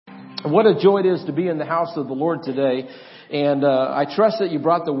What a joy it is to be in the house of the Lord today. And I trust that you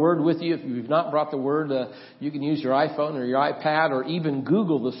brought the Word with you. If you've not brought the Word, you can use your iPhone or your iPad or even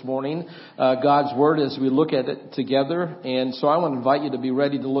Google this morning God's Word as we look at it together. And so I want to invite you to be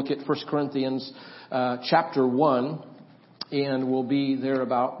ready to look at 1 Corinthians chapter 1. And we'll be there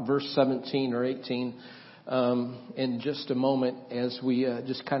about verse 17 or 18 in just a moment as we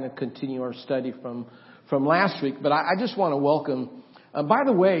just kind of continue our study from last week. But I just want to welcome... by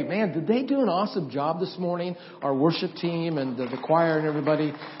the way, man, did they do an awesome job this morning? Our worship team and the choir and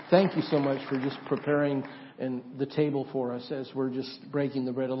everybody. Thank you so much for just preparing the table for us as we're just breaking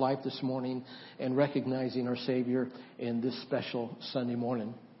the bread of life this morning and recognizing our Savior in this special Sunday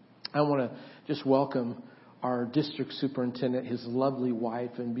morning. I want to just welcome our district superintendent, his lovely wife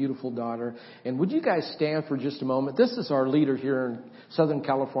and beautiful daughter. And would you guys stand for just a moment? This is our leader here in Southern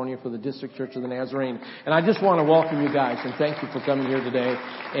California for the District Church of the Nazarene. And I just want to welcome you guys and thank you for coming here today.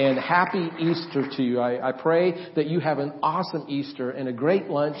 And happy Easter to you. I pray that you have an awesome Easter and a great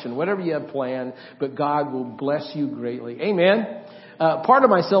lunch and whatever you have planned, but God will bless you greatly. Amen. Part of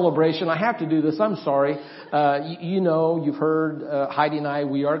my celebration, I have to do this. I'm sorry. You know, you've heard Heidi and I,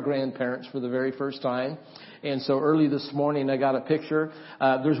 we are grandparents for the very first time. And so early this morning, I got a picture.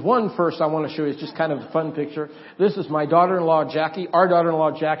 There's one first I want to show you. It's just kind of a fun picture. This is my daughter-in-law, Jackie,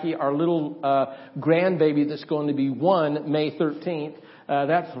 our little grandbaby that's going to be 1 May 13th.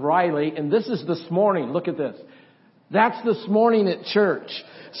 That's Riley. And this is this morning. Look at this. That's this morning at church.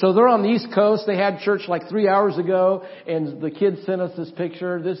 So they're on the East Coast. They had church like 3 hours ago, and the kids sent us this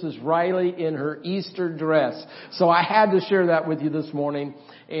picture. This is Riley in her Easter dress. So I had to share that with you this morning.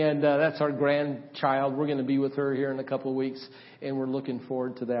 And that's our grandchild. We're going to be with her here in a couple of weeks, and we're looking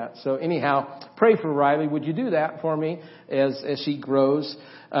forward to that. So anyhow, pray for Riley. Would you do that for me as she grows?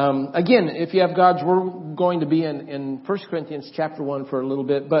 Again, if you have God's Word, we're going to be in 1 Corinthians chapter 1 for a little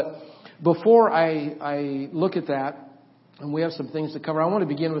bit. But before I look at that, and we have some things to cover, I want to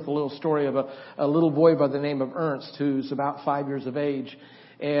begin with a little story of a little boy by the name of Ernst, who's about 5 years of age.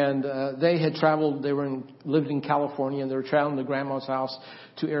 And they had traveled. Lived in California, and they were traveling to Grandma's house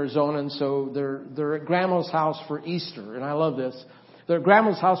to Arizona. And so they're at Grandma's house for Easter. And I love this. They're at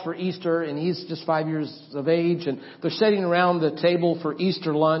Grandma's house for Easter, and he's just 5 years of age. And they're sitting around the table for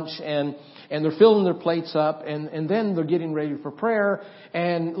Easter lunch, and they're filling their plates up, and then they're getting ready for prayer.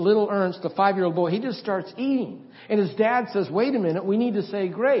 And little Ernst, the 5-year-old boy, he just starts eating. And his dad says, "Wait a minute, we need to say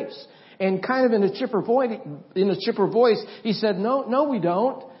grace." And kind of in a chipper voice, he said, No, we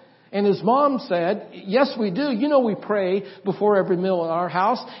don't. And his mom said, "Yes, we do. You know, we pray before every meal at our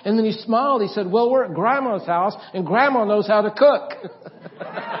house." And then he smiled. He said, "Well, we're at Grandma's house, and Grandma knows how to cook."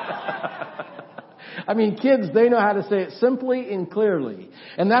 I mean, kids, they know how to say it simply and clearly.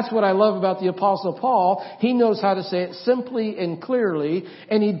 And that's what I love about the Apostle Paul. He knows how to say it simply and clearly,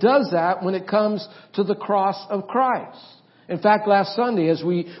 and he does that when it comes to the cross of Christ. In fact, last Sunday, as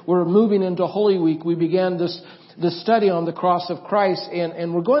we were moving into Holy Week, we began this study on the cross of Christ,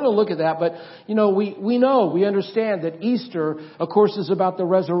 and we're going to look at that. But, you know, we understand that Easter, of course, is about the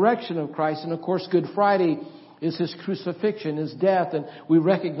resurrection of Christ. And, of course, Good Friday is His crucifixion, His death, and we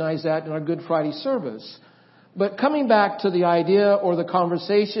recognize that in our Good Friday service. But coming back to the idea or the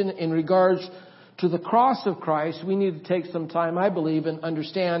conversation in regards to the cross of Christ, we need to take some time, I believe, and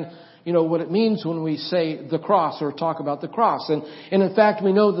understand what it means when we say the cross or talk about the cross. And in fact,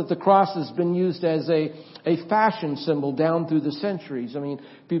 we know that the cross has been used as a fashion symbol down through the centuries. I mean,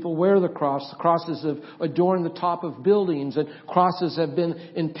 people wear the cross. The crosses have adorned the top of buildings, and crosses have been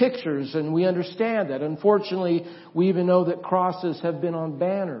in pictures, and we understand that. Unfortunately, we even know that crosses have been on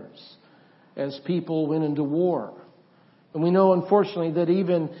banners as people went into war. And we know, unfortunately, that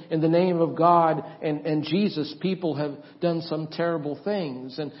even in the name of God and Jesus, people have done some terrible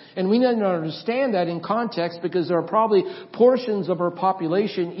things. And we need to understand that in context, because there are probably portions of our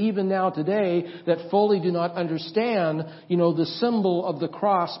population, even now today, that fully do not understand, the symbol of the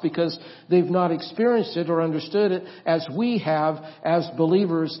cross, because they've not experienced it or understood it as we have as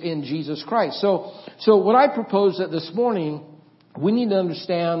believers in Jesus Christ. So what I propose that this morning, we need to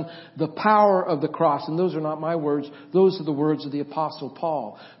understand the power of the cross. And those are not my words. Those are the words of the Apostle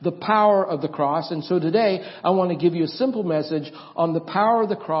Paul. The power of the cross. And so today, I want to give you a simple message on the power of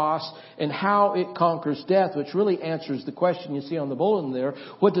the cross and how it conquers death, which really answers the question you see on the bulletin there.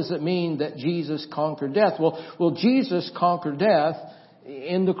 What does it mean that Jesus conquered death? Well, Jesus conquered death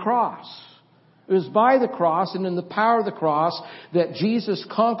in the cross. It was by the cross and in the power of the cross that Jesus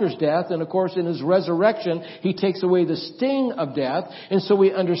conquers death. And of course, in His resurrection, He takes away the sting of death. And so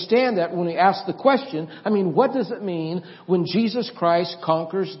we understand that when we ask the question, what does it mean when Jesus Christ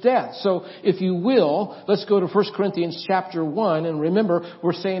conquers death? So if you will, let's go to 1 Corinthians chapter 1. And remember,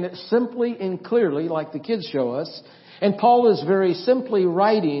 we're saying it simply and clearly like the kids show us. And Paul is very simply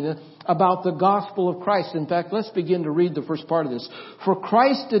writing about the gospel of Christ. In fact, let's begin to read the first part of this. For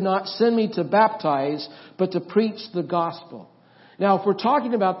Christ did not send me to baptize, but to preach the gospel. Now, if we're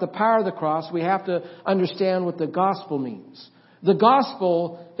talking about the power of the cross, we have to understand what the gospel means. The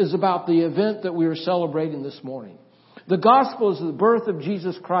gospel is about the event that we are celebrating this morning. The gospel is the birth of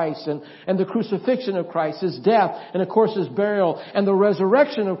Jesus Christ and the crucifixion of Christ, His death, and of course His burial, and the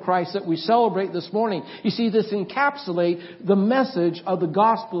resurrection of Christ that we celebrate this morning. You see, this encapsulates the message of the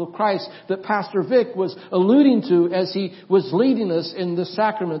gospel of Christ that Pastor Vic was alluding to as he was leading us in the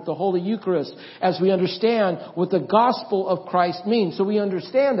sacrament, the Holy Eucharist, as we understand what the gospel of Christ means. So we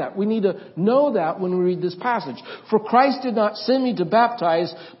understand that. We need to know that when we read this passage. For Christ did not send me to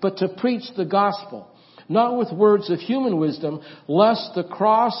baptize, but to preach the gospel. Not with words of human wisdom, lest the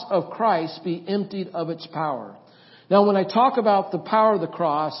cross of Christ be emptied of its power. Now, when I talk about the power of the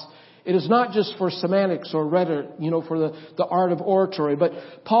cross, it is not just for semantics or rhetoric, for the art of oratory, but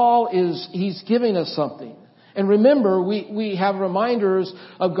Paul he's giving us something. And remember, we have reminders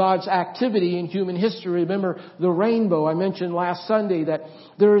of God's activity in human history. Remember the rainbow. I mentioned last Sunday that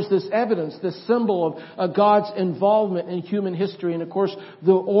there is this evidence, this symbol of God's involvement in human history. And of course,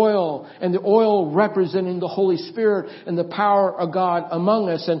 the oil representing the Holy Spirit and the power of God among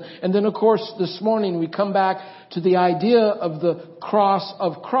us. And then of course, this morning we come back to the idea of the cross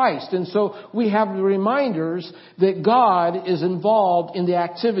of Christ. And so we have the reminders that God is involved in the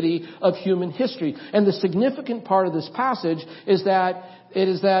activity of human history. And the significant part of this passage is that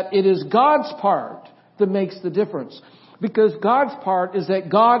it is God's part that makes the difference. Because God's part is that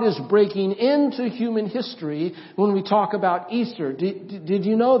God is breaking into human history when we talk about Easter. Did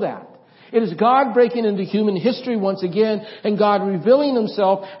you know that? It is God breaking into human history once again, and God revealing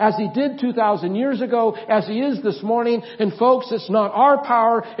Himself as He did 2,000 years ago, as He is this morning. And folks, it's not our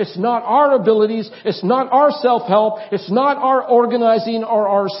power, it's not our abilities, it's not our self-help, it's not our organizing or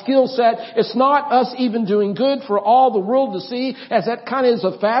our skill set, it's not us even doing good for all the world to see, as that kind of is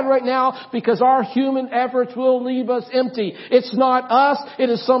a fad right now, because our human efforts will leave us empty. It's not us, it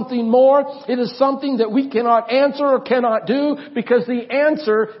is something more. It is something that we cannot answer or cannot do, because the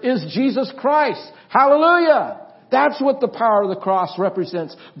answer is Jesus Christ. Hallelujah! That's what the power of the cross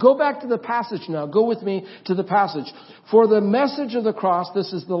represents. Go back to the passage now. Go with me to the passage. For the message of the cross,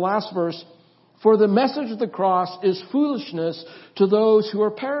 this is the last verse, for the message of the cross is foolishness to those who are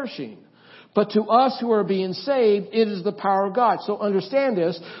perishing. But to us who are being saved, it is the power of God. So understand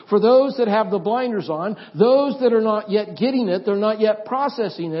this. For those that have the blinders on, those that are not yet getting it, they're not yet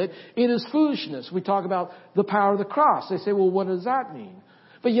processing it, it is foolishness. We talk about the power of the cross. They say, well, what does that mean?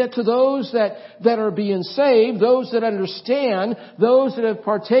 But yet to those that are being saved, those that understand, those that have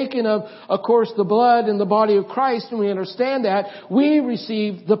partaken of course, the blood and the body of Christ, and we understand that, we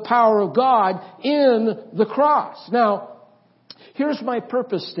receive the power of God in the cross. Now, here's my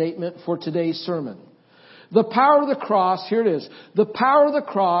purpose statement for today's sermon. The power of the cross, here it is. The power of the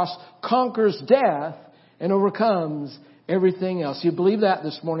cross conquers death and overcomes everything else. You believe that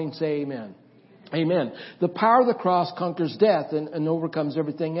this morning? Say amen. Amen. The power of the cross conquers death and overcomes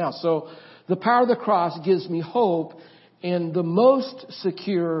everything else. So the power of the cross gives me hope in the most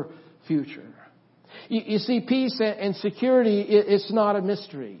secure future. You see, peace and security, it's not a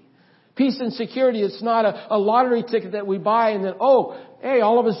mystery. Peace and security, it's not a lottery ticket that we buy and then,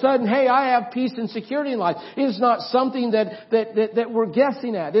 all of a sudden, I have peace and security in life. It is not something that we're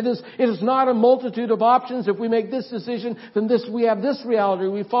guessing at. It is not a multitude of options. If we make this decision, then we have this reality.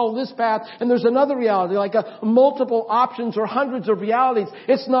 We follow this path, and there's another reality, like multiple options or hundreds of realities.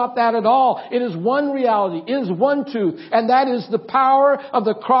 It's not that at all. It is one reality. It is one truth, and that is the power of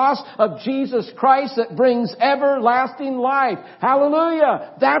the cross of Jesus Christ that brings everlasting life.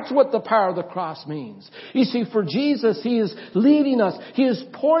 Hallelujah! That's what the power of the cross means. You see, for Jesus, He is leading us. He is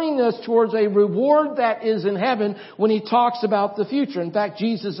pointing us towards a reward that is in heaven when He talks about the future. In fact,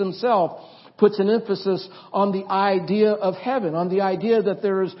 Jesus Himself puts an emphasis on the idea of heaven, on the idea that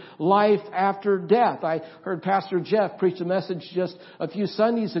there is life after death. I heard Pastor Jeff preach a message just a few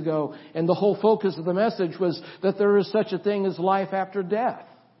Sundays ago, and the whole focus of the message was that there is such a thing as life after death.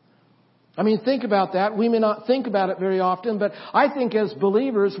 Think about that. We may not think about it very often, but I think as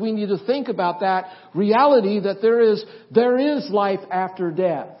believers, we need to think about that reality that there is life after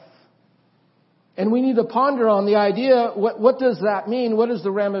death. And we need to ponder on the idea, what does that mean? What is the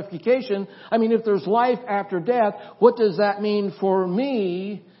ramification? I mean, if there's life after death, what does that mean for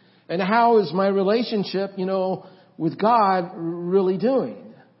me? And how is my relationship, with God really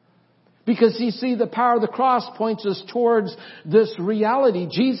doing? Because you see, the power of the cross points us towards this reality.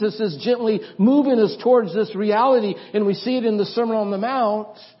 Jesus is gently moving us towards this reality. And we see it in the Sermon on the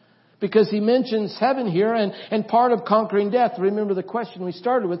Mount because He mentions heaven here and part of conquering death. Remember the question we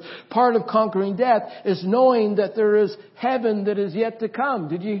started with. Part of conquering death is knowing that there is heaven that is yet to come.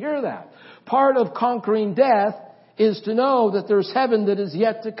 Did you hear that? Part of conquering death is to know that there's heaven that is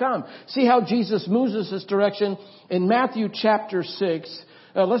yet to come. See how Jesus moves us this direction in Matthew chapter 6.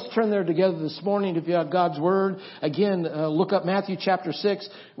 Let's turn there together this morning if you have God's Word. Again, look up Matthew chapter 6.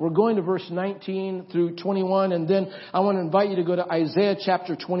 We're going to verse 19 through 21. And then I want to invite you to go to Isaiah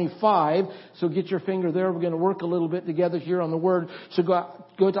chapter 25. So get your finger there. We're going to work a little bit together here on the Word. So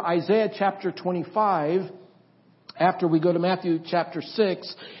go to Isaiah chapter 25 after we go to Matthew chapter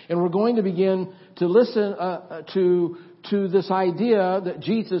 6. And we're going to begin to listen to this idea that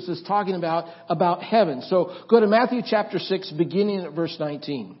Jesus is talking about heaven. So go to Matthew chapter 6, beginning at verse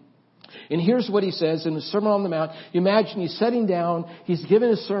 19. And here's what He says in the Sermon on the Mount. You imagine He's sitting down, He's giving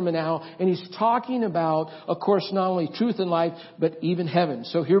a sermon now, and He's talking about, of course, not only truth and life, but even heaven.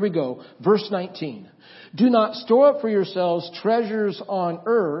 So here we go. Verse 19. Do not store up for yourselves treasures on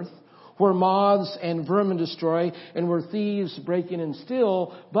earth, where moths and vermin destroy, and where thieves break in and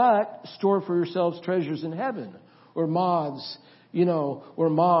steal, but store for yourselves treasures in heaven, where moths,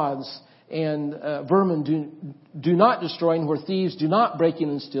 and vermin do not destroy, and where thieves do not break in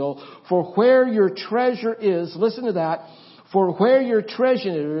and steal. For where your treasure is, listen to that, for where your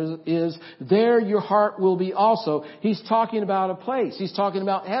treasure is, there your heart will be also. He's talking about a place. He's talking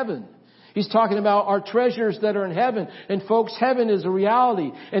about heaven. He's talking about our treasures that are in heaven. And folks, heaven is a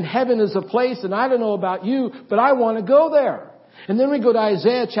reality. And heaven is a place, and I don't know about you, but I want to go there. And then we go to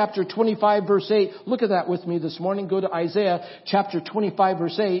Isaiah chapter 25 verse 8. Look at that with me this morning. Go to Isaiah chapter 25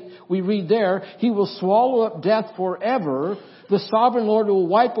 verse 8. We read there, He will swallow up death forever. The sovereign Lord will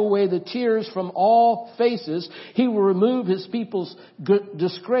wipe away the tears from all faces. He will remove His people's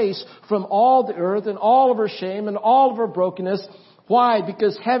disgrace from all the earth and all of her shame and all of her brokenness. Why?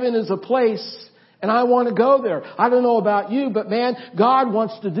 Because heaven is a place and I want to go there. I don't know about you, but man, God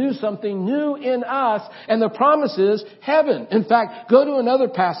wants to do something new in us. And the promise is heaven. In fact, go to another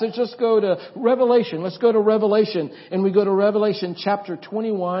passage. Let's go to Revelation. Let's go to Revelation. And we go to Revelation chapter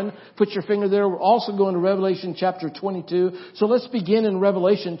 21. Put your finger there. We're also going to Revelation chapter 22. So let's begin in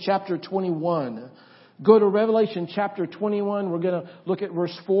Revelation chapter 21. Go to Revelation chapter 21. We're going to look at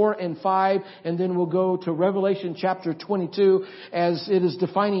verse 4 and 5, and then we'll go to Revelation chapter 22 as it is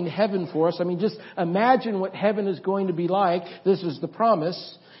defining heaven for us. I mean, just imagine what heaven is going to be like. This is the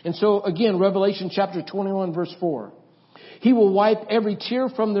promise. And so, again, Revelation chapter 21, verse 4. He will wipe every tear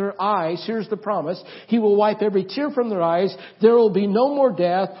from their eyes. Here's the promise. He will wipe every tear from their eyes. There will be no more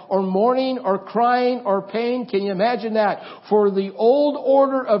death or mourning or crying or pain. Can you imagine that? For the old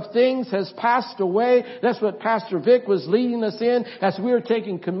order of things has passed away. That's what Pastor Vic was leading us in as we were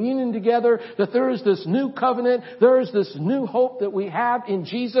taking communion together, that there is this new covenant. There is this new hope that we have in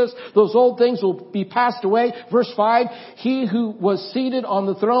Jesus. Those old things will be passed away. Verse 5, He who was seated on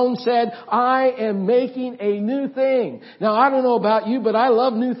the throne said, I am making a new thing. Now, I don't know about you, but I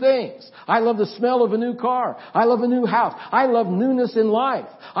love new things. I love the smell of a new car. I love a new house. I love newness in life.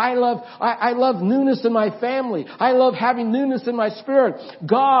 I love newness in my family. I love having newness in my spirit.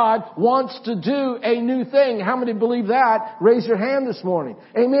 God wants to do a new thing. How many believe that? Raise your hand this morning.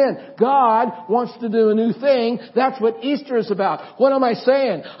 Amen. God wants to do a new thing. That's what Easter is about. What am I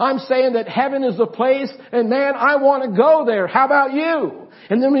saying? I'm saying that heaven is a place, and man, I want to go there. How about you?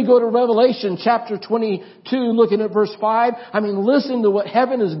 And then we go to Revelation chapter 22, looking at verse 5. I mean, listen to what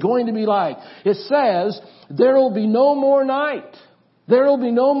heaven is going to be like. It says, there will be no more night. There will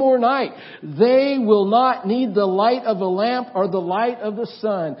be no more night. They will not need the light of a lamp or the light of the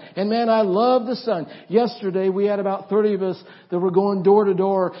sun. And man, I love the sun. Yesterday, we had about 30 of us that were going door to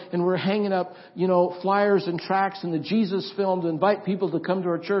door and we're hanging up, flyers and tracts and the Jesus film to invite people to come to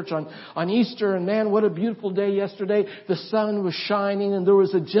our church on Easter. And man, what a beautiful day yesterday. The sun was shining and there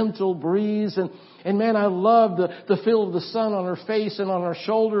was a gentle breeze and man, I love the feel of the sun on our face and on our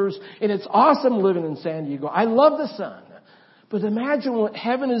shoulders. And it's awesome living in San Diego. I love the sun. But imagine what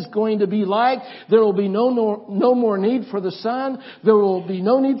heaven is going to be like. There will be no more need for the sun. There will be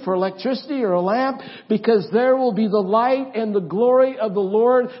no need for electricity or a lamp because there will be the light and the glory of the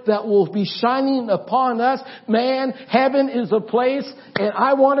Lord that will be shining upon us. Man, heaven is a place and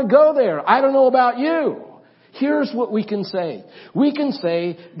I want to go there. I don't know about you. Here's what we can say. We can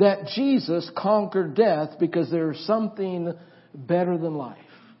say that Jesus conquered death because there's something better than life.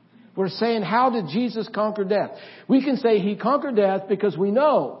 We're saying, how did Jesus conquer death? We can say He conquered death because we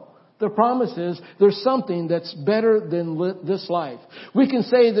know the promise is there's something that's better than this life. We can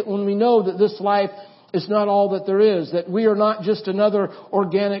say that when we know that this life is not all that there is, that we are not just another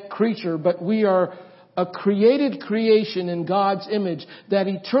organic creature, but we are a created creation in God's image, that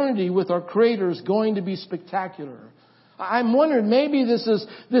eternity with our Creator is going to be spectacular. I'm wondering, maybe this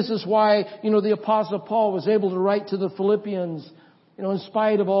is why, the Apostle Paul was able to write to the Philippians, in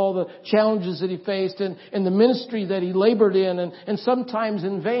spite of all the challenges that he faced and the ministry that he labored in and sometimes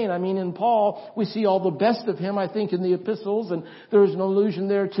in vain. I mean, in Paul, we see all the best of him, I think, in the epistles, and there is an allusion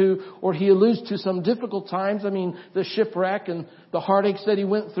there to, or he alludes to some difficult times. I mean, the shipwreck and the heartaches that he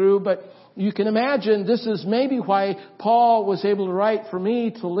went through. But you can imagine this is maybe why Paul was able to write, for me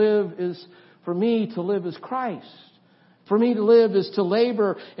to live is Christ. For me to live is to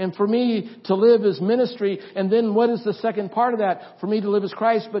labor, and for me to live is ministry. And then what is the second part of that? For me to live is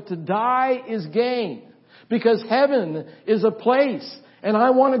Christ, but to die is gain. Because heaven is a place, and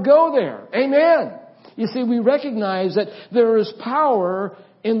I want to go there. Amen. You see, we recognize that there is power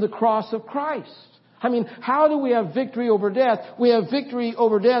in the cross of Christ. I mean, how do we have victory over death? We have victory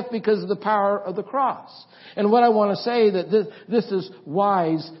over death because of the power of the cross. And what I want to say that this is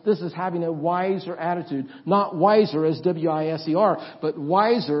wise. This is having a wiser attitude. Not wiser as W-I-S-E-R, but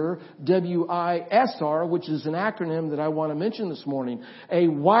wiser, W-I-S-R, which is an acronym that I want to mention this morning. A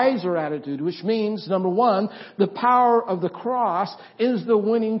wiser attitude, which means, number one, the power of the cross is the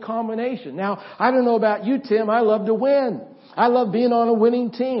winning combination. Now, I don't know about you, Tim. I love to win. I love being on a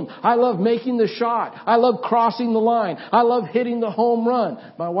winning team. I love making the shot. I love crossing the line. I love hitting the home run.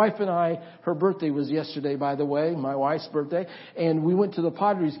 My wife and I, her birthday was yesterday, by the way, my wife's birthday, and we went to the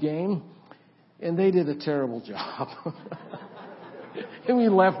Padres game, and they did a terrible job. And we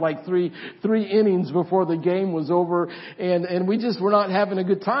left like three innings before the game was over, and we just were not having a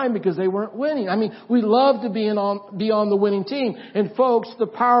good time because they weren't winning. I mean, we love to be on the winning team. And folks, the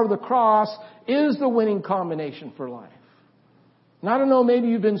power of the cross is the winning combination for life. And I don't know, maybe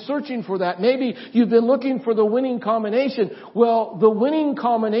you've been searching for that. Maybe you've been looking for the winning combination. Well, the winning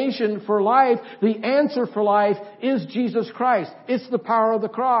combination for life, the answer for life is Jesus Christ. It's the power of the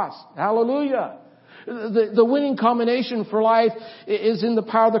cross. Hallelujah. The winning combination for life is in the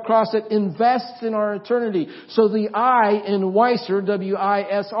power of the cross that invests in our eternity. So the I in Weiser,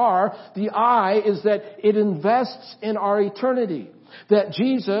 W-I-S-R, the I is that it invests in our eternity. That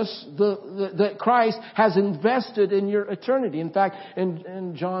Jesus, that Christ has invested in your eternity. In fact,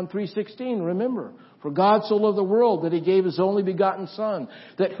 in John 3:16, remember, for God so loved the world that He gave His only begotten Son,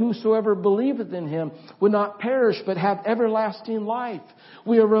 that whosoever believeth in Him would not perish but have everlasting life.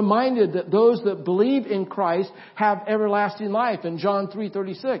 We are reminded that those that believe in Christ have everlasting life. In John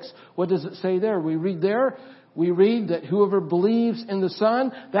 3:36, what does it say there? We read that whoever believes in the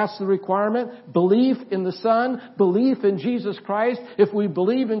Son, that's the requirement. Belief in the Son, belief in Jesus Christ. If we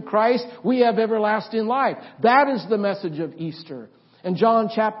believe in Christ, we have everlasting life. That is the message of Easter. In John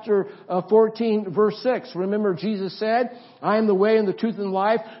chapter 14, verse 6, remember Jesus said, I am the way and the truth and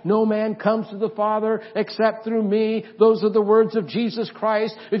life. No man comes to the Father except through me. Those are the words of Jesus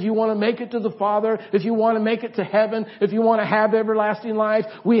Christ. If you want to make it to the Father, if you want to make it to heaven, if you want to have everlasting life,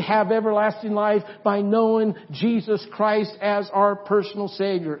 we have everlasting life by knowing Jesus Christ as our personal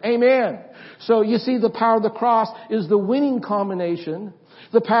Savior. Amen. So you see, the power of the cross is the winning combination.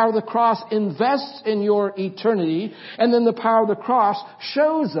 The power of the cross invests in your eternity. And then the power of the cross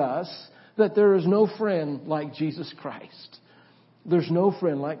shows us that there is no friend like Jesus Christ. There's no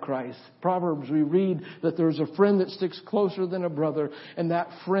friend like Christ. Proverbs, we read that there's a friend that sticks closer than a brother, and that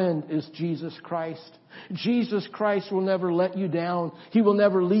friend is Jesus Christ. Jesus Christ will never let you down. He will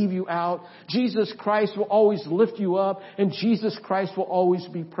never leave you out. Jesus Christ will always lift you up, and Jesus Christ will always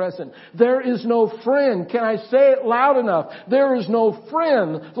be present. There is no friend. Can I say it loud enough? There is no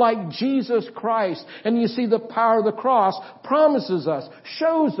friend like Jesus Christ. And you see, the power of the cross promises us,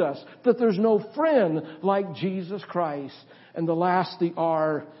 shows us that there's no friend like Jesus Christ. And the last, the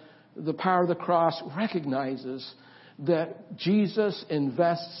R, the power of the cross recognizes that Jesus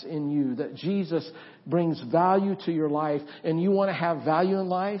invests in you, that Jesus brings value to your life. And you want to have value in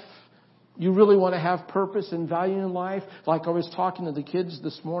life? You really want to have purpose and value in life? Like I was talking to the kids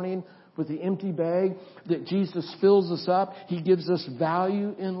this morning with the empty bag, that Jesus fills us up. He gives us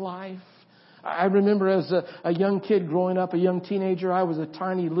value in life. I remember as a young kid growing up, a young teenager, I was a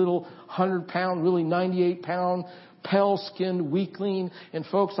tiny little 100-pound, really 98-pound, pale-skinned weakling. And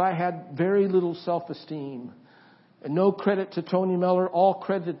folks, I had very little self-esteem. And no credit to Tony Miller, all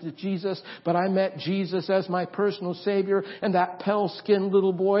credit to Jesus. But I met Jesus as my personal Savior, and that pale-skinned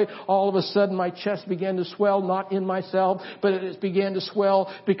little boy, all of a sudden my chest began to swell, not in myself, but it began to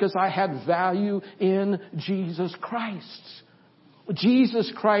swell because I had value in Jesus Christ.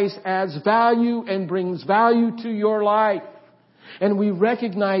 Jesus Christ adds value and brings value to your life. And we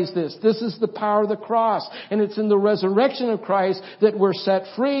recognize this. This is the power of the cross. And it's in the resurrection of Christ that we're set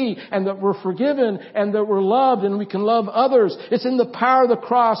free and that we're forgiven and that we're loved and we can love others. It's in the power of the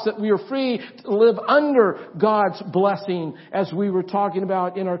cross that we are free to live under God's blessing, as we were talking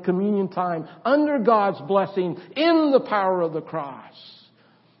about in our communion time. Under God's blessing in the power of the cross.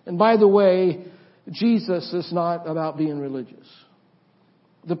 And by the way, Jesus is not about being religious.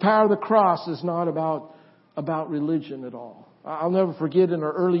 The power of the cross is not about religion at all. I'll never forget, in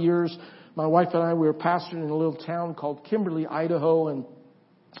our early years, my wife and I, we were pastoring in a little town called Kimberly, Idaho,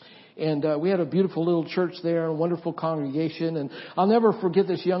 and we had a beautiful little church there, a wonderful congregation. And I'll never forget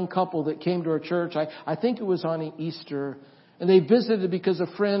this young couple that came to our church. I think it was on Easter, and they visited because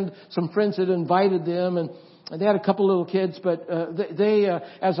some friends had invited them, and they had a couple little kids. But they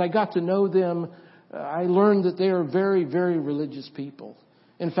as I got to know them, I learned that they are very, very religious people.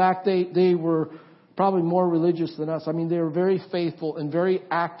 In fact, they were probably more religious than us. I mean, they were very faithful and very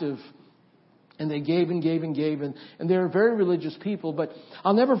active. And they gave and gave and gave. And they were very religious people. But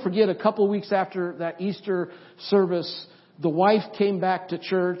I'll never forget, a couple of weeks after that Easter service, the wife came back to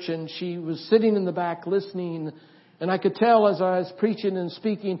church and she was sitting in the back listening. And I could tell as I was preaching and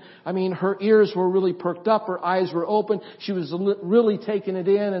speaking, I mean, her ears were really perked up. Her eyes were open. She was really taking it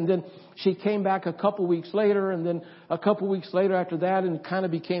in. And then she came back a couple weeks later, and then a couple weeks later after that, and it kind of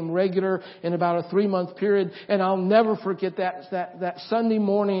became regular in about a 3-month period. And I'll never forget that Sunday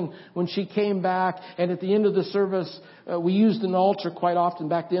morning when she came back, and at the end of the service, we used an altar quite often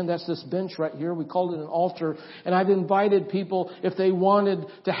back then. That's this bench right here. We called it an altar. And I'd invited people, if they wanted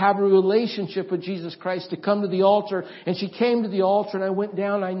to have a relationship with Jesus Christ, to come to the altar. And she came to the altar, and I went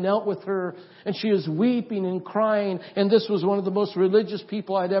down, I knelt with her, and she was weeping and crying. And this was one of the most religious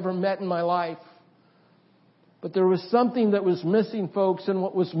people I'd ever met in my life. But there was something that was missing, folks, and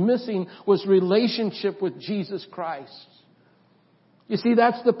what was missing was relationship with Jesus Christ. You see,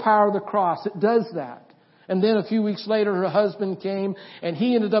 that's the power of the cross. It does that. And then a few weeks later, her husband came, and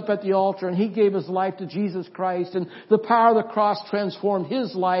he ended up at the altar, and he gave his life to Jesus Christ. And the power of the cross transformed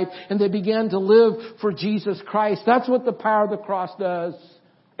his life, and they began to live for Jesus Christ. That's what the power of the cross does.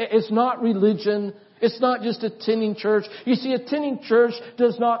 It's not religion. It's not just attending church. You see, attending church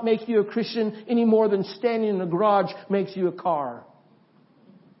does not make you a Christian any more than standing in a garage makes you a car.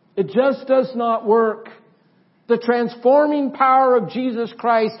 It just does not work. The transforming power of Jesus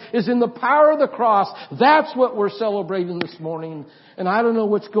Christ is in the power of the cross. That's what we're celebrating this morning. And I don't know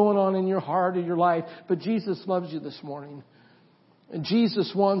what's going on in your heart or your life, but Jesus loves you this morning. And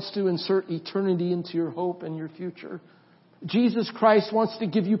Jesus wants to insert eternity into your hope and your future. Jesus Christ wants to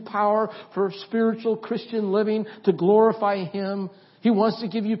give you power for spiritual Christian living, to glorify Him. He wants to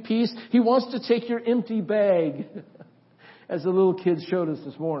give you peace. He wants to take your empty bag, as the little kids showed us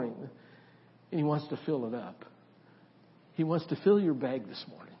this morning, and He wants to fill it up. He wants to fill your bag this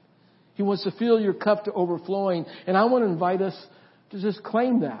morning. He wants to fill your cup to overflowing. And I want to invite us to just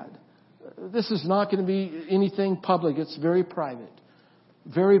claim that. This is not going to be anything public. It's very private.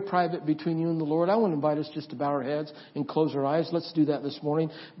 Very private between you and the Lord. I want to invite us just to bow our heads and close our eyes. Let's do that this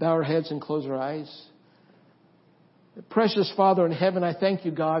morning. Bow our heads and close our eyes. Precious Father in heaven, I thank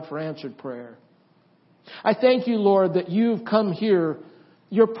you, God, for answered prayer. I thank you, Lord, that you've come here.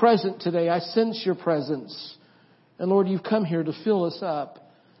 You're present today. I sense your presence. And Lord, you've come here to fill us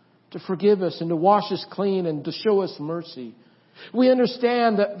up, to forgive us and to wash us clean and to show us mercy. We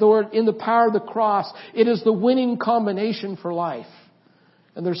understand that, Lord, in the power of the cross, it is the winning combination for life.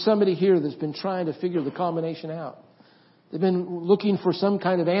 And there's somebody here that's been trying to figure the combination out. They've been looking for some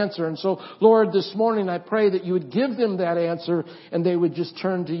kind of answer. And so, Lord, this morning I pray that you would give them that answer and they would just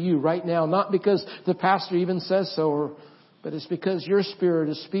turn to you right now. Not because the pastor even says so, but it's because your Spirit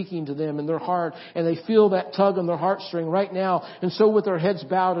is speaking to them in their heart and they feel that tug on their heartstring right now. And so with their heads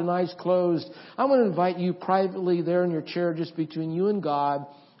bowed and eyes closed, I want to invite you privately there in your chair just between you and God.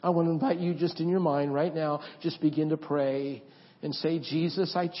 I want to invite you just in your mind right now, just begin to pray and say,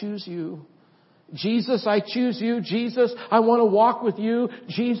 Jesus, I choose you. Jesus, I choose you. Jesus, I want to walk with you.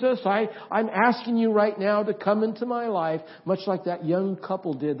 Jesus, I'm asking you right now to come into my life, much like that young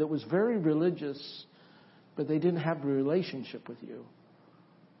couple did that was very religious, but they didn't have a relationship with you.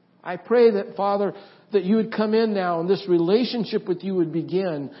 I pray that, Father, that you would come in now and this relationship with you would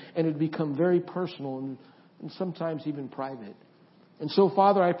begin and it would become very personal and sometimes even private. And so,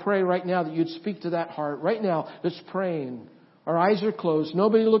 Father, I pray right now that you'd speak to that heart. Right now, that's praying. Our eyes are closed,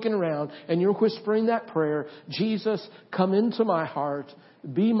 nobody looking around, and you're whispering that prayer. Jesus, come into my heart.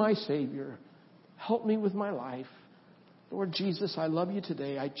 Be my Savior. Help me with my life. Lord Jesus, I love you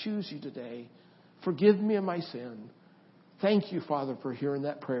today. I choose you today. Forgive me of my sin. Thank you, Father, for hearing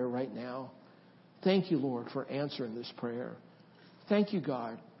that prayer right now. Thank you, Lord, for answering this prayer. Thank you,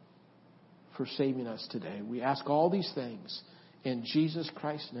 God, for saving us today. We ask all these things in Jesus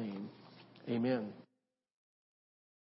Christ's name. Amen.